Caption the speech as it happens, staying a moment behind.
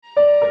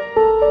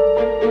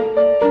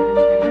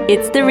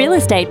It's the Real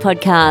Estate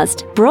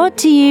Podcast, brought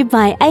to you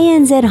by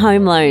ANZ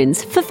Home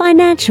Loans for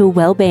financial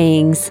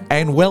well-beings.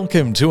 And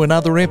welcome to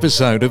another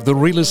episode of the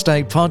Real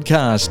Estate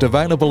Podcast,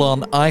 available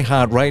on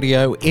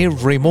iHeartRadio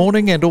every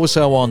morning and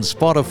also on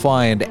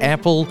Spotify and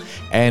Apple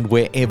and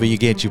wherever you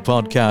get your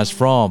podcast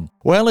from.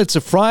 Well, it's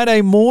a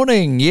Friday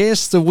morning.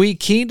 Yes, the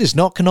weekend is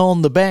knocking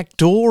on the back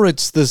door.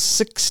 It's the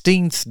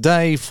 16th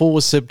day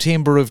for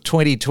September of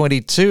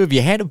 2022. Have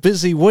you had a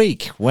busy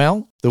week?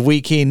 Well, the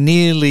weekend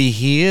nearly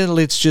here.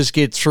 Let's just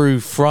get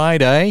through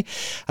Friday.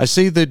 I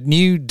see that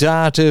new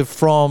data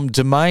from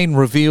Domain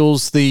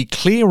reveals the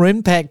clear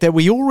impact that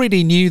we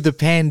already knew the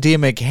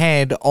pandemic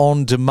had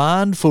on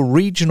demand for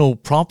regional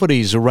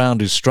properties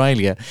around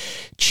Australia.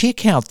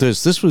 Check out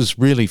this. This was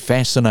really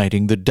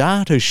fascinating. The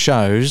data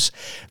shows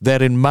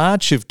that in March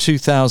of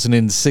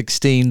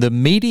 2016, the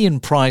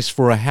median price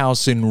for a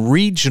house in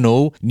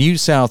regional New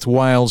South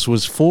Wales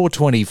was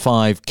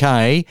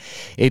 $425,000.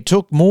 It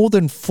took more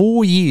than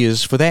 4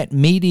 years for that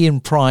median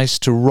price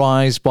to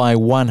rise by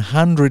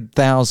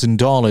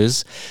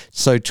 $100,000,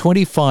 so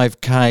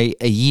 $25,000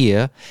 a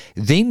year.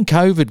 Then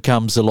COVID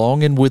comes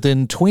along, and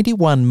within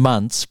 21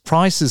 months,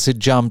 prices had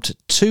jumped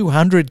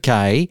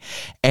 $200,000,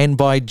 and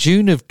by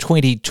June of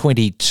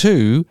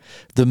 2022,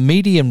 the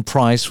median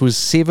price was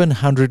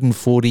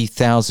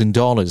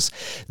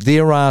 $740,000.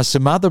 There are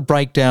some other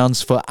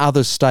breakdowns for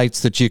other states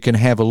that you can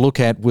have a look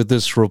at with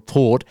this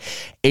report.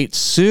 It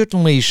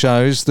certainly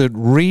shows that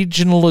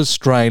regional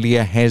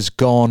Australia has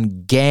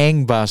gone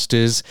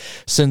gangbusters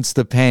since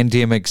the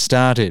pandemic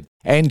started.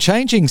 And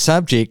changing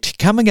subject,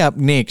 coming up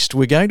next,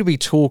 we're going to be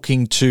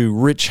talking to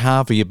Rich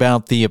Harvey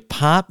about the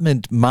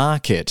apartment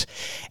market.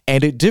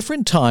 And at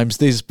different times,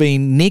 there's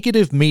been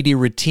negative media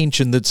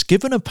attention that's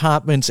given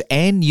apartments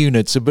and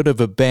units a bit of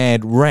a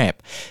bad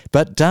rap.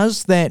 But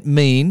does that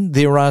mean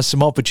there are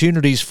some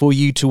opportunities for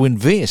you to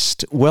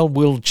invest? Well,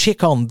 we'll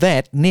check on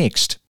that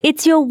next.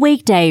 It's your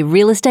weekday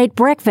real estate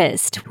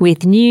breakfast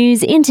with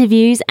news,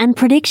 interviews and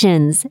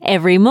predictions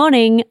every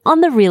morning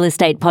on the Real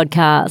Estate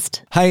Podcast.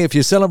 Hey, if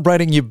you're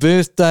celebrating your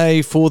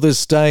birthday for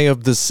this day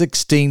of the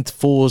 16th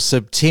for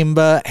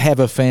September, have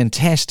a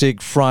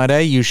fantastic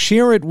Friday. You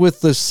share it with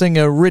the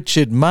singer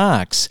Richard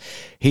Marx.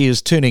 He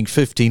is turning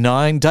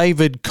 59.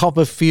 David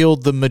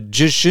Copperfield, the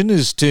magician,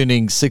 is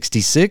turning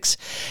 66.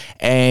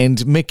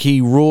 And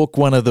Mickey Rourke,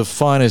 one of the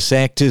finest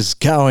actors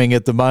going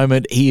at the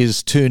moment, he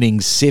is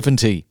turning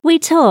 70. We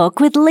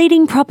talk with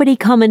leading property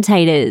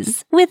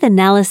commentators with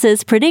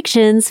analysis,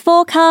 predictions,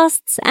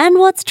 forecasts and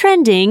what's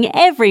trending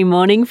every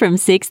morning from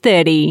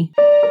 6:30.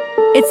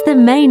 It's the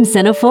Main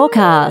Centre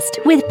Forecast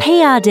with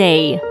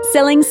PRD,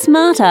 selling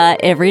smarter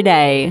every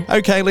day.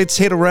 Okay, let's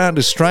head around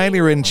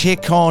Australia and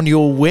check on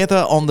your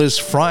weather on this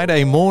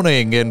Friday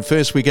morning. And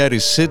first we go to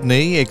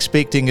Sydney,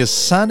 expecting a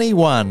sunny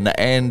one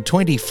and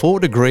 24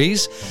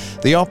 degrees.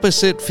 The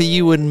opposite for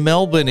you in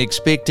Melbourne,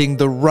 expecting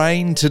the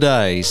rain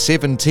today.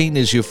 17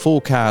 is your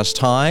forecast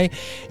high.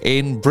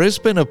 In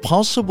Brisbane, a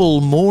possible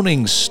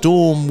morning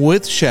storm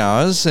with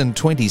showers, and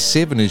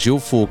 27 is your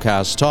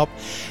forecast top.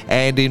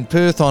 And in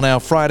Perth on our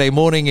Friday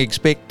morning,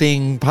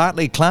 expecting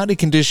partly cloudy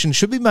conditions,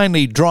 should be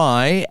mainly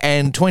dry,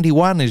 and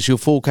 21 is your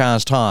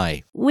forecast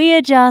high. We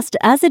are just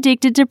as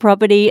addicted to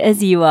property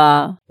as you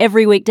are.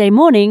 Every weekday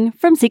morning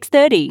from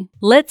 6:30.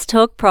 Let's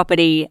Talk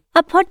Property,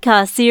 a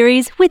podcast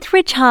series with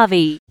Rich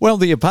Harvey. Well,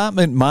 the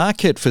apartment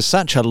market for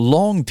such a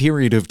long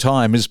period of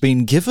time has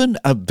been given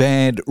a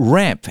bad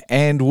rap,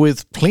 and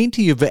with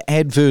plenty of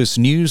adverse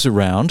news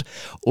around,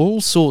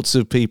 all sorts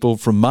of people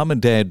from mum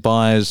and dad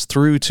buyers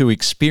through to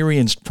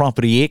experienced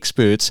property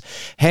experts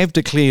have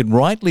declared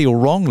rightly or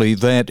wrongly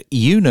that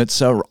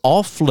units are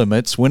off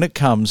limits when it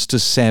comes to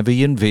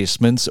savvy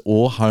investments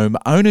or home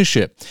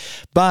ownership.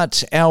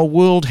 But our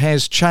world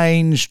has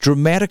changed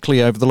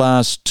dramatically over the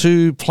last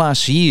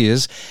 2+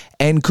 years,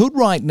 and could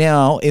right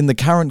now, in the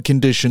current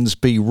conditions,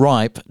 be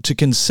ripe to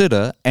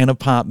consider an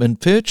apartment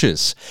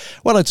purchase?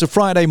 Well, it's a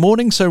Friday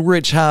morning, so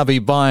Rich Harvey,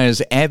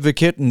 buyer's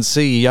advocate and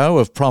CEO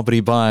of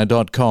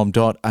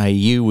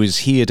propertybuyer.com.au, is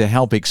here to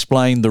help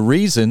explain the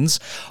reasons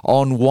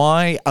on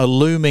why a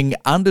looming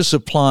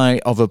undersupply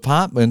of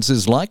apartments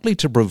is likely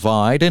to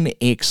provide an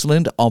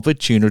excellent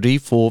opportunity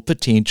for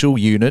potential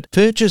unit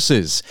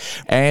purchases.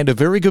 And a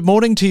very good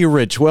morning to you,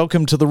 Rich.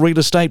 Welcome to the Real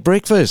Estate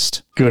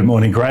Breakfast. Good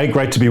morning, Craig.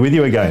 Great to be with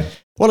you again.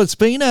 Well, it's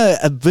been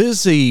a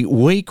busy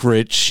week,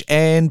 Rich,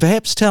 and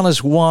perhaps tell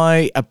us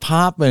why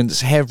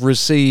apartments have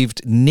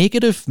received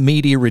negative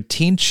media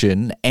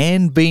attention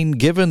and been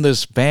given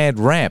this bad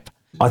rap.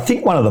 I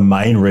think one of the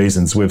main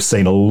reasons we've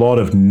seen a lot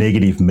of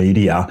negative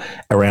media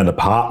around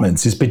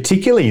apartments is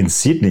particularly in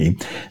Sydney.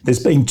 There's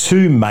been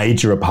two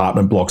major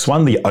apartment blocks,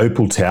 one the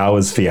Opal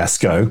Towers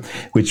fiasco,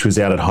 which was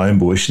out at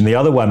Homebush, and the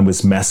other one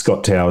was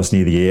Mascot Towers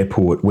near the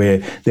airport,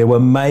 where there were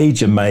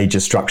major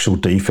structural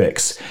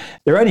defects.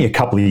 They're only a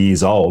couple of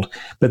years old,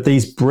 but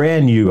these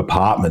brand new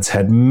apartments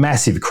had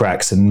massive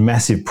cracks and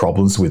massive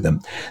problems with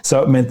them.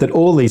 So it meant that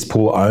all these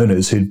poor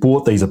owners who'd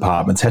bought these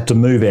apartments had to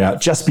move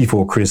out just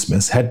before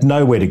Christmas, had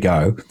nowhere to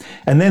go, go.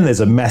 And then there's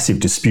a massive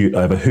dispute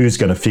over who's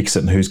going to fix it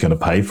and who's going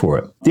to pay for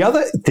it. The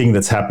other thing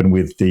that's happened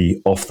with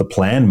the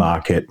off-the-plan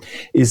market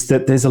is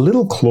that there's a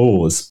little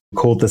clause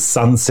called the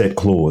sunset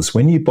clause.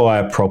 When you buy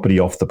a property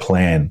off the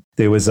plan,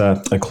 there was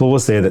a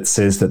clause there that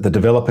says that the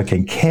developer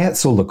can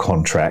cancel the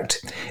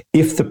contract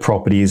if the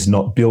property is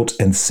not built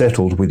and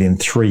settled within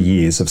 3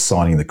 years of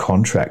signing the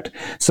contract.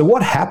 So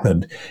what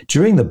happened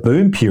during the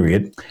boom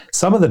period,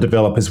 some of the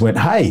developers went,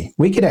 hey,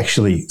 we could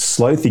actually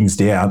slow things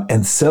down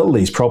and sell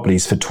these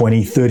properties for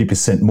 20,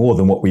 30% more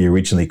than what we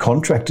originally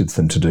contracted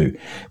them to do,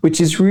 which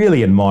is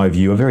really, in my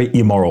view, a very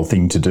immoral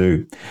thing to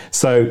do.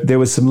 So there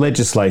was some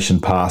legislation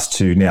passed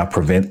to now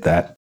prevent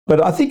that.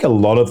 But I think a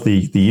lot of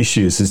the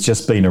issues has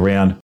just been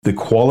around the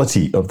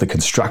quality of the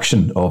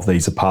construction of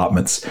these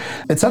apartments.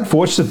 It's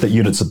unfortunate that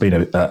units have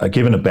been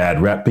given a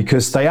bad rap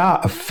because they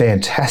are a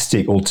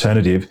fantastic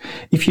alternative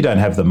if you don't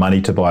have the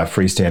money to buy a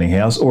freestanding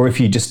house or if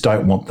you just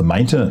don't want the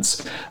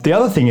maintenance. The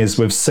other thing is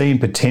we've seen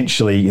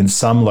potentially in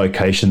some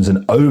locations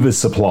an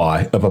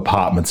oversupply of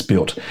apartments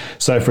built.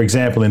 So for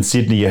example, in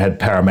Sydney, you had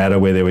Parramatta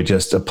where there were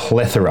just a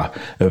plethora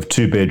of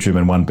 2-bedroom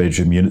and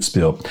 1-bedroom units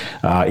built.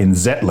 In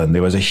Zetland,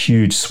 there was a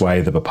huge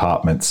swathe of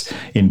apartments.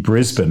 In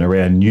Brisbane,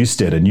 around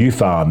Newstead and New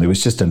Farm, there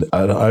was just an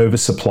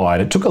oversupply.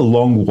 And it took a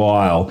long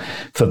while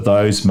for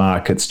those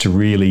markets to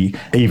really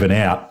even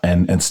out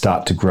and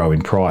start to grow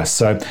in price.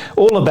 So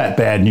all of that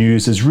bad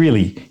news has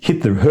really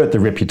hurt the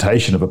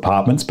reputation of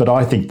apartments, but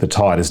I think the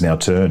tide has now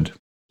turned.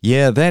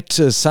 Yeah, that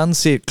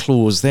sunset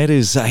clause, that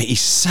is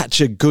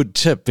such a good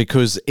tip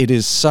because it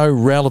is so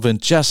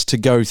relevant just to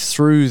go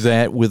through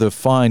that with a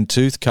fine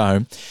tooth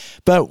comb.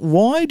 But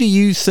why do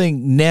you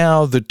think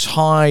now the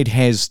tide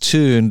has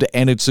turned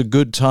and it's a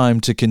good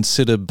time to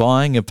consider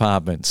buying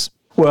apartments?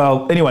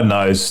 Well, anyone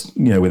knows,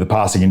 with a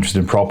passing interest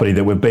in property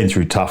that we've been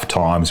through tough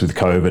times with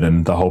COVID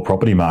and the whole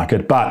property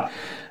market, but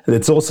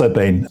it's also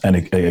been an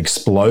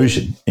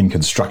explosion in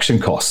construction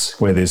costs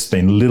where there's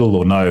been little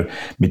or no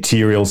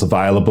materials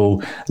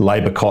available,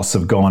 labour costs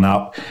have gone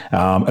up,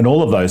 and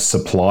all of those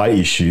supply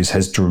issues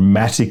has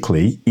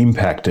dramatically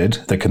impacted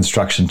the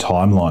construction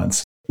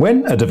timelines.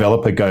 When a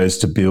developer goes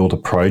to build a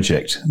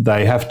project,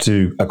 they have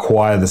to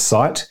acquire the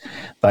site,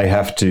 they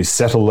have to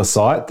settle the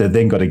site, they've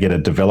then got to get a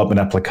development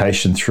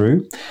application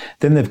through,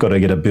 then they've got to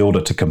get a builder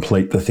to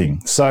complete the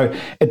thing. So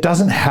it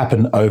doesn't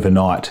happen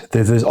overnight.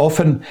 There's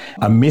often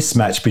a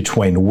mismatch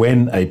between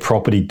when a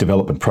property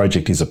development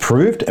project is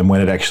approved and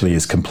when it actually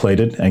is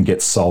completed and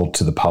gets sold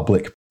to the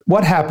public.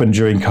 What happened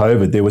during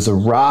COVID, there was a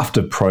raft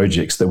of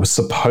projects that were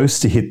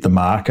supposed to hit the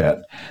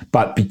market,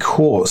 but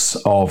because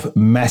of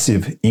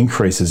massive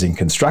increases in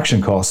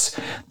construction costs,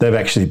 they've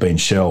actually been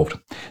shelved.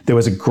 There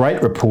was a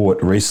great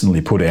report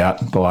recently put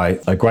out by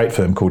a great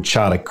firm called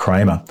Charter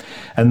Kramer,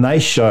 and they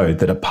showed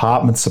that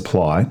apartment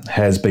supply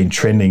has been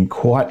trending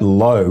quite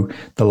low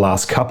the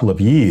last couple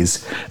of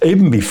years,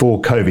 even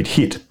before COVID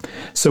hit.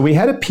 So we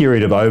had a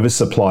period of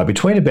oversupply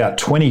between about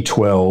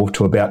 2012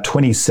 to about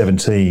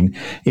 2017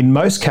 in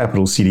most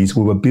capital cities.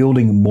 We were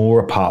building more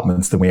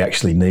apartments than we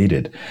actually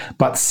needed.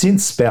 But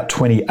since about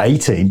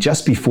 2018,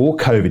 just before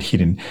COVID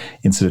hit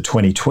in sort of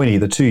 2020,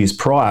 the 2 years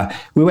prior,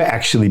 we were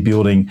actually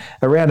building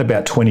around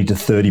about 20 to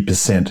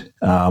 30%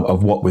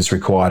 of what was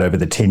required over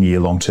the 10-year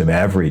long-term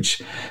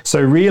average.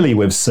 So really,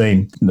 we've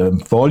seen the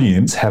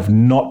volumes have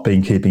not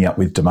been keeping up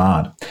with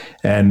demand.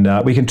 And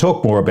we can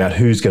talk more about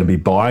who's going to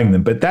be buying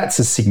them, but that's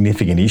a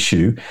significant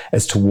issue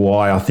as to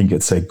why I think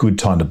it's a good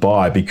time to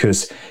buy,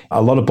 because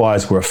a lot of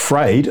buyers were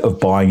afraid of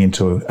buying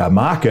into a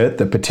market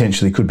that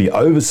potentially could be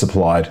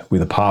oversupplied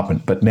with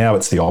apartment, but now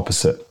it's the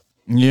opposite.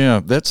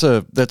 Yeah, that's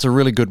a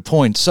really good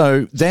point.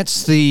 So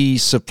that's the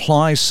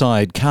supply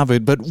side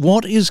covered, but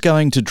what is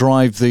going to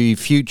drive the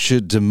future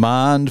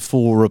demand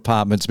for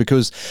apartments?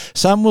 Because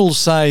some will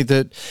say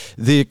that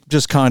they're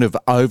just kind of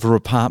over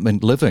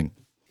apartment living.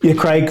 Yeah,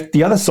 Craig,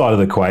 the other side of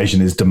the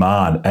equation is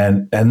demand,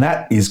 and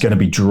that is going to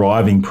be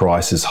driving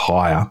prices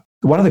higher.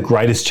 One of the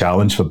greatest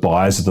challenges for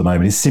buyers at the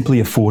moment is simply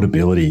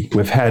affordability.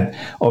 We've had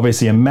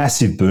obviously a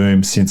massive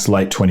boom since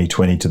late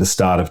 2020 to the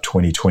start of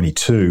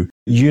 2022.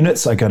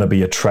 Units are going to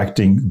be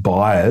attracting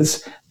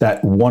buyers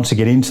that want to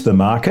get into the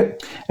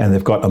market and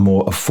they've got a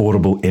more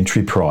affordable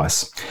entry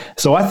price.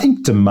 So I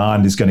think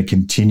demand is going to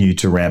continue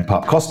to ramp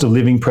up. Cost of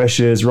living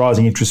pressures,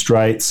 rising interest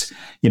rates,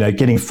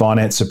 getting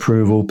finance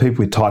approval,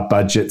 people with tight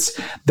budgets,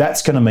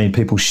 that's going to mean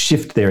people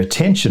shift their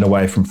attention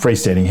away from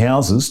freestanding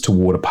houses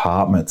toward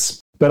apartments.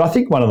 But I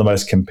think one of the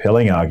most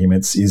compelling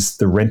arguments is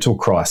the rental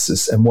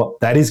crisis and what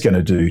that is going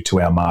to do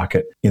to our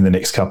market in the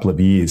next couple of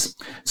years.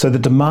 So the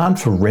demand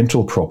for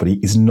rental property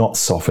is not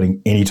softening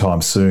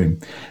anytime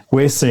soon.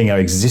 We're seeing our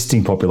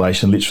existing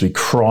population literally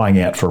crying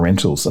out for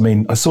rentals. I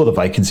mean, I saw the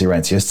vacancy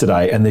rates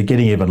yesterday and they're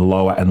getting even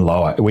lower and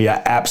lower. We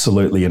are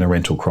absolutely in a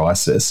rental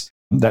crisis.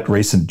 That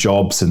recent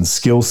jobs and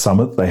skills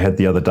summit they had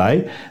the other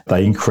day,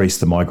 they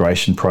increased the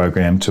migration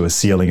program to a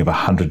ceiling of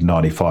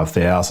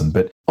 195,000.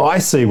 But I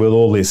see with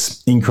all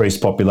this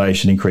increased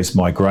population, increased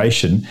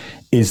migration,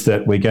 is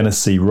that we're going to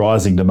see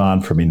rising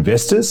demand from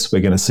investors.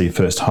 We're going to see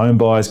first home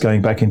buyers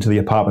going back into the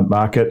apartment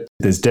market.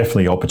 There's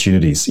definitely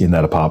opportunities in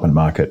that apartment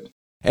market.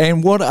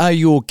 And what are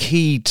your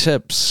key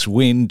tips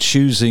when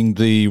choosing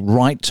the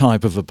right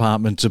type of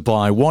apartment to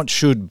buy? What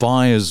should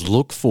buyers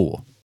look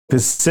for?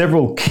 There's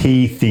several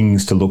key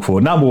things to look for.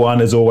 Number one,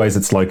 as always,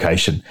 it's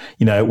location.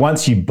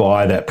 Once you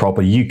buy that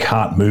property, you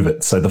can't move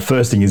it. So the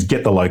first thing is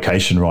get the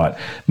location right.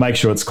 Make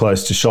sure it's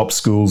close to shops,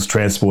 schools,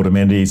 transport,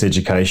 amenities,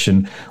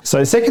 education. So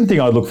the second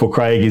thing I look for,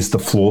 Craig, is the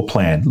floor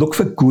plan. Look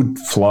for good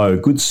flow,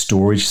 good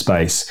storage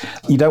space.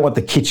 You don't want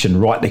the kitchen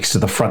right next to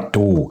the front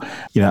door.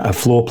 A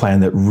floor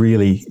plan that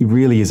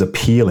really is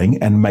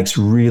appealing and makes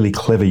really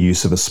clever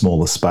use of a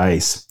smaller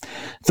space.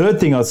 Third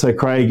thing I'd say,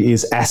 Craig,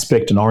 is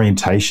aspect and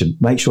orientation.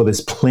 Make sure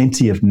there's plenty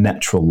of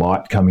natural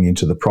light coming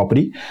into the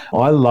property.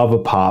 I love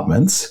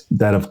apartments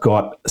that have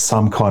got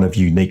some kind of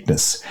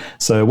uniqueness.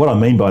 So what I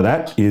mean by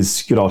that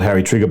is good old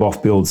Harry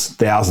Triggerboff builds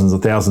thousands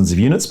and thousands of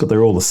units, but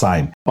they're all the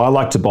same. I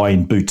like to buy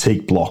in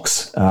boutique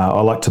blocks.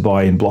 I like to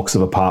buy in blocks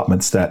of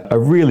apartments that are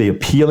really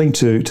appealing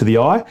to the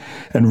eye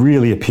and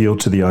really appeal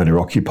to the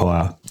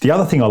owner-occupier. The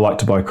other thing I like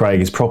to buy,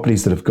 Craig, is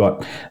properties that have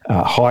got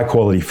high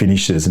quality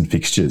finishes and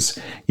fixtures.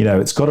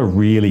 It's got to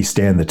really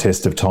stand the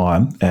test of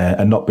time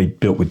and not be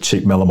built with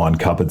cheap melamine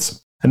cupboards.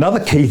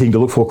 Another key thing to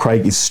look for,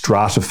 Craig, is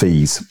strata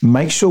fees.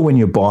 Make sure when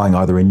you're buying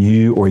either a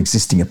new or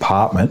existing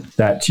apartment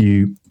that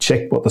you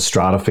check what the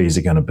strata fees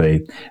are going to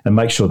be and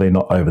make sure they're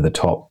not over the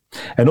top.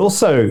 And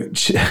also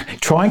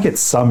try and get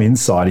some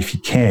insight, if you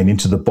can,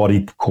 into the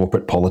body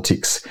corporate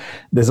politics.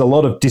 There's a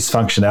lot of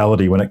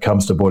dysfunctionality when it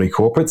comes to body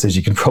corporates, as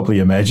you can probably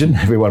imagine.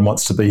 Everyone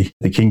wants to be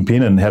the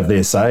kingpin and have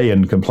their say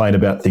and complain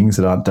about things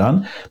that aren't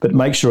done, but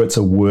make sure it's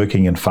a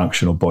working and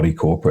functional body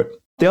corporate.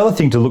 The other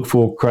thing to look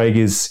for, Craig,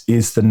 is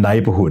the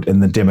neighbourhood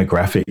and the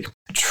demographic.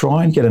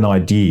 Try and get an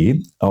idea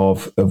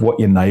of what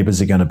your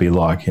neighbours are going to be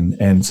like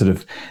and sort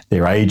of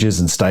their ages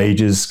and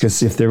stages,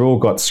 because if they're all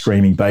got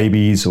screaming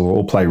babies or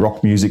all play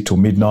rock music till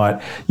midnight,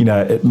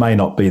 it may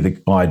not be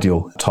the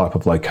ideal type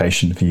of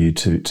location for you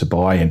to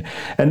buy in.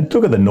 And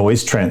look at the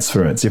noise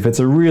transference. If it's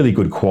a really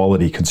good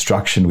quality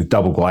construction with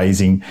double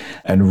glazing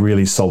and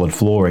really solid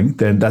flooring,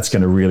 then that's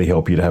going to really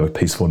help you to have a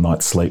peaceful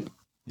night's sleep.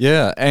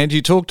 Yeah, and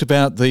you talked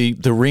about the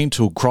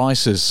rental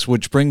crisis,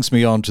 which brings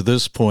me on to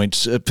this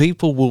point.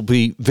 People will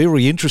be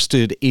very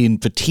interested in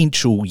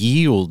potential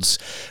yields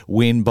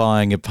when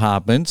buying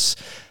apartments.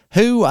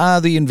 Who are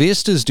the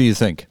investors, do you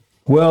think?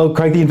 Well,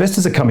 Craig, the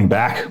investors are coming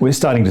back. We're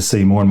starting to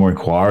see more and more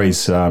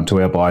inquiries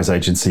to our buyers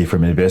agency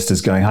from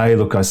investors going, hey,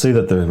 look, I see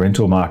that the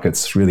rental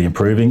market's really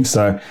improving.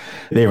 So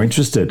they're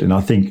interested. And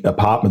I think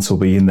apartments will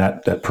be in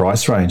that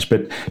price range.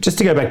 But just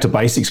to go back to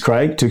basics,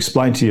 Craig, to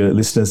explain to your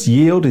listeners,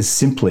 yield is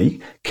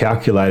simply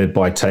calculated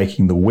by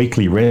taking the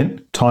weekly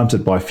rent, times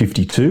it by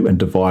 52 and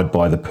divide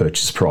by the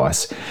purchase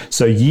price.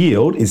 So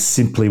yield is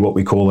simply what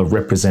we call a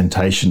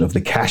representation of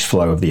the cash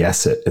flow of the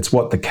asset. It's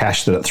what the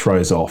cash that it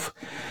throws off.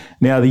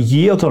 Now, the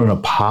yield on an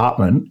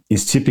apartment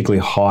is typically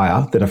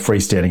higher than a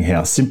freestanding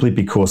house simply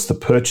because the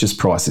purchase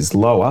price is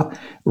lower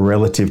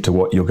relative to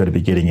what you're going to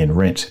be getting in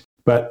rent.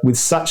 But with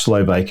such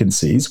low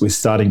vacancies, we're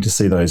starting to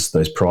see those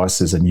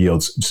prices and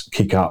yields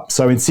kick up.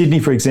 So in Sydney,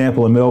 for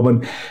example, in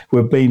Melbourne,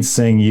 we've been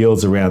seeing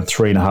yields around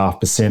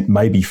 3.5%,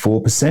 maybe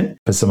 4%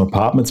 for some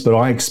apartments, but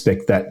I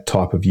expect that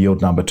type of yield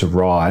number to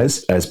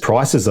rise as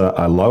prices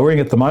are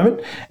lowering at the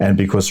moment and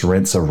because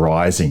rents are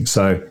rising.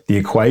 So the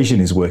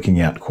equation is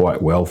working out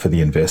quite well for the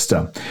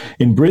investor.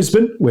 In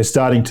Brisbane, we're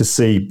starting to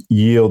see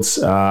yields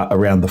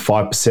around the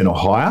 5% or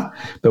higher.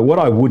 But what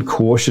I would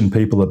caution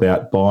people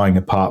about buying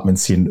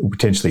apartments in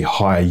potentially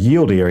higher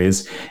yield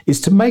areas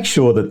is to make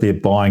sure that they're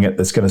buying it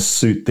that's going to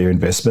suit their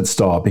investment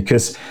style,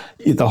 because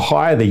the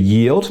higher the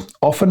yield,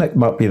 often it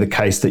might be the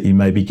case that you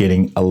may be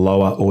getting a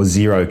lower or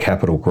zero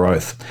capital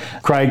growth.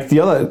 Craig, the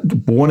other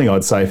warning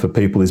I'd say for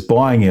people is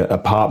buying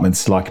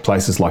apartments like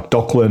places like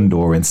Dockland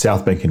or in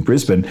Southbank in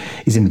Brisbane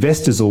is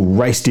investors all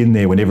raced in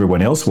there when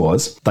everyone else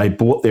was. They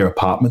bought their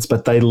apartments,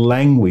 but they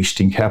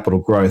languished in capital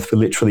growth for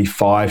literally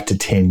 5 to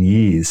 10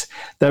 years.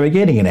 They were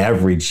getting an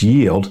average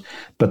yield,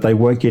 but they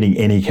weren't getting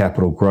any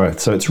capital growth.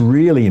 So it's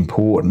really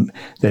important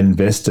that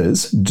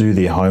investors do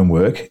their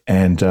homework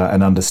and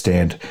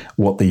understand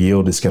what the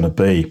yield is going to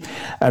be.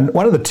 And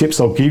one of the tips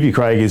I'll give you,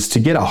 Craig, is to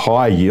get a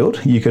higher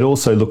yield. You could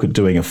also look at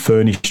doing a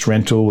furnished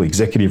rental,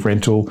 executive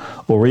rental,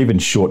 or even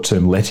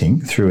short-term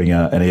letting through an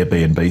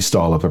Airbnb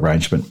style of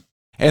arrangement.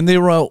 And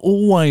there are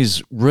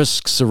always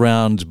risks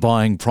around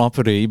buying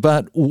property,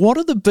 but what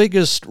are the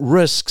biggest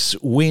risks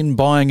when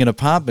buying an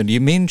apartment? You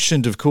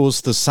mentioned, of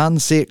course, the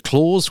sunset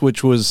clause,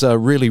 which was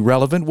really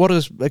relevant. What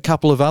are a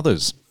couple of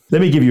others? Let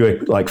me give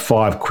you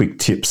 5 quick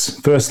tips.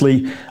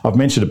 Firstly, I've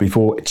mentioned it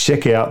before,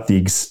 check out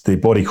the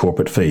body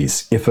corporate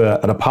fees. If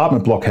an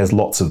apartment block has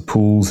lots of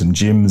pools and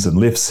gyms and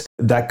lifts,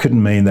 that could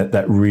mean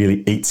that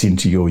really eats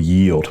into your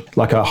yield.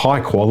 Like a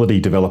high quality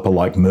developer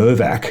like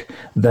Mirvac,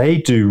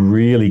 they do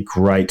really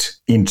great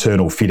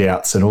internal fit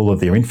outs and all of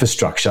their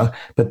infrastructure,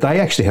 but they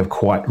actually have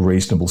quite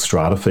reasonable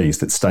strata fees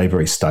that stay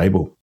very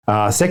stable.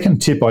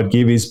 Second tip I'd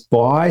give is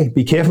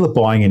be careful of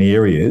buying in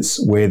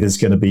areas where there's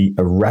going to be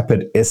a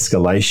rapid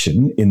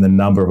escalation in the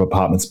number of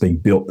apartments being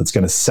built that's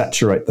going to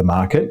saturate the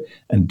market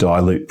and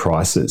dilute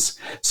prices.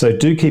 So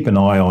do keep an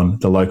eye on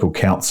the local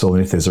council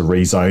and if there's a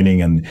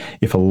rezoning and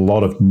if a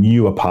lot of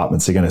new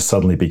apartments are going to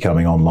suddenly be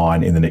coming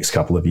online in the next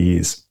couple of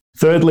years.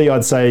 Thirdly,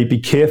 I'd say be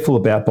careful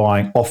about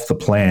buying off the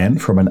plan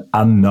from an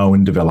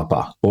unknown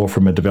developer or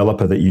from a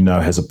developer that you know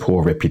has a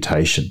poor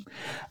reputation.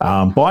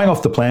 Buying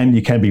off the plan,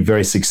 you can be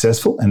very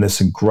successful and there's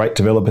some great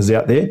developers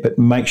out there, but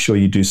make sure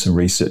you do some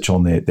research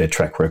on their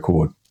track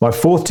record. My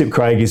fourth tip,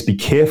 Craig, is be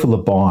careful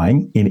of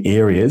buying in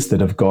areas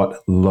that have got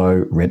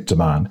low rent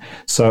demand.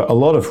 So a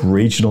lot of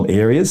regional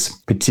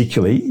areas,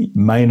 particularly,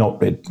 may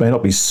not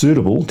be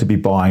suitable to be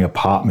buying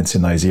apartments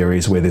in those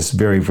areas where there's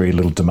very, very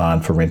little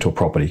demand for rental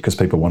property because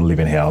people want to live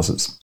in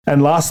houses.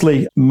 And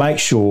lastly, make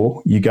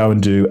sure you go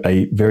and do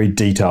a very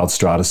detailed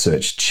strata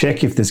search.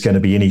 Check if there's going to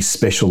be any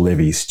special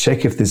levies.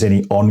 Check if there's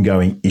any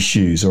ongoing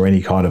issues or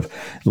any kind of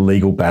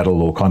legal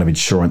battle or kind of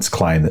insurance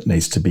claim that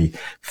needs to be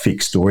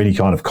fixed or any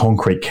kind of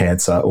concrete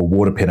cancer or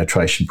water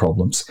penetration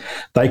problems.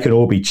 They can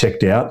all be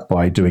checked out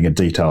by doing a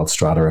detailed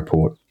strata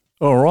report.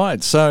 All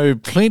right, so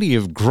plenty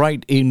of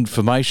great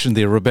information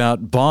there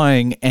about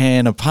buying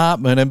an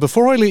apartment. And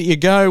before I let you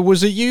go,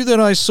 was it you that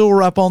I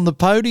saw up on the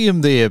podium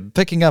there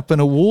picking up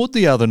an award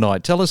the other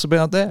night? Tell us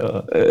about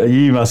that.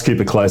 You must keep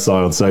a close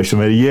eye on social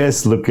media.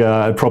 Yes, look,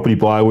 Property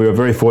Buyer, we were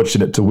very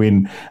fortunate to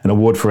win an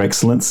award for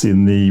excellence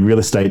in the Real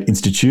Estate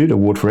Institute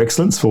Award for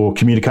Excellence for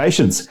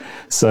Communications.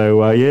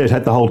 So, it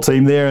had the whole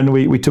team there and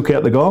we took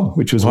out the gong,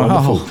 which was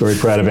wonderful. Very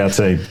proud of our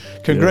team.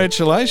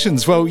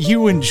 Congratulations. Well,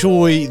 you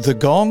enjoy the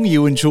gong,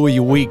 you enjoy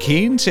your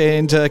weekend,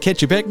 and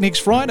catch you back next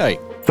Friday.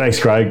 Thanks,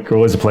 Craig.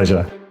 Always a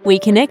pleasure. We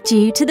connect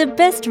you to the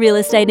best real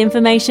estate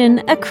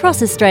information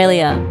across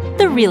Australia.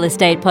 The Real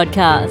Estate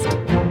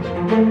Podcast.